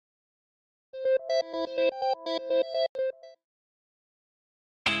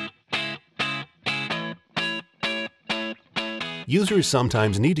Users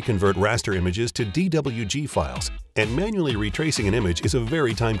sometimes need to convert raster images to DWG files, and manually retracing an image is a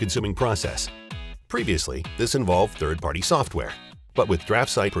very time-consuming process. Previously, this involved third-party software. But with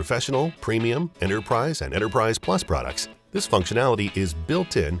DraftSight Professional, Premium, Enterprise, and Enterprise Plus products, this functionality is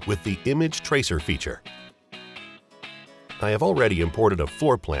built in with the Image Tracer feature. I have already imported a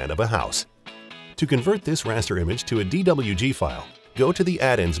floor plan of a house. To convert this raster image to a DWG file, go to the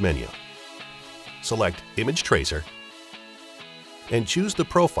Add-ins menu. Select Image Tracer and choose the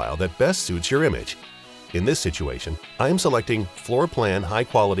profile that best suits your image. In this situation, I am selecting Floor Plan High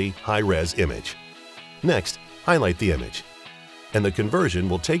Quality High Res Image. Next, highlight the image, and the conversion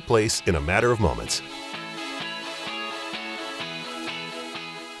will take place in a matter of moments.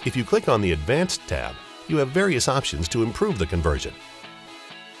 If you click on the Advanced tab, you have various options to improve the conversion.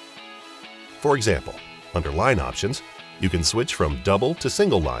 For example, under Line Options, you can switch from double to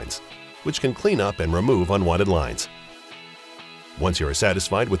single lines, which can clean up and remove unwanted lines. Once you are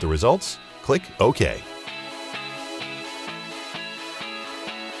satisfied with the results, click OK.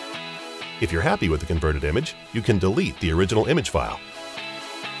 If you're happy with the converted image, you can delete the original image file.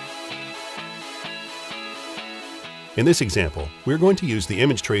 In this example, we're going to use the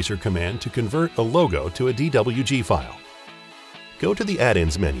Image Tracer command to convert a logo to a DWG file. Go to the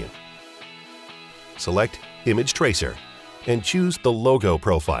Add-ins menu. Select Image Tracer and choose the Logo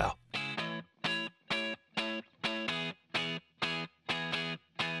profile.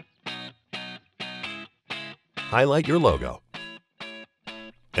 Highlight your logo,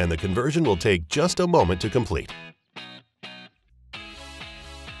 and the conversion will take just a moment to complete.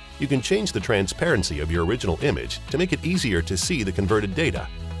 You can change the transparency of your original image to make it easier to see the converted data.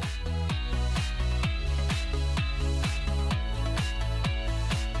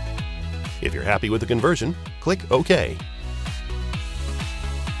 If you're happy with the conversion, click OK.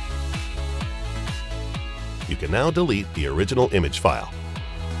 You can now delete the original image file.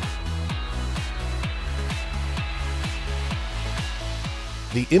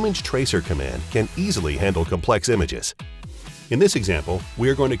 The Image Tracer command can easily handle complex images. In this example, we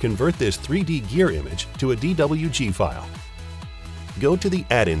are going to convert this 3D gear image to a DWG file. Go to the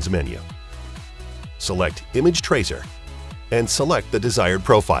Add-ins menu. Select Image Tracer and select the desired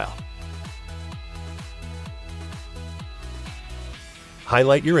profile.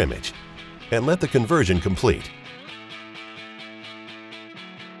 Highlight your image and let the conversion complete.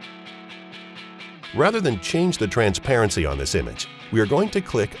 Rather than change the transparency on this image, we are going to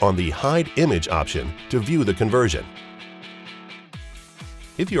click on the Hide Image option to view the conversion.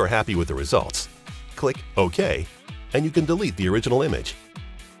 If you are happy with the results, click OK, and you can delete the original image.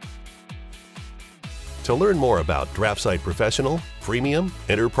 To learn more about DraftSight Professional, Premium,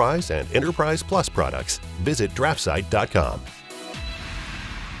 Enterprise, and Enterprise Plus products, visit DraftSight.com.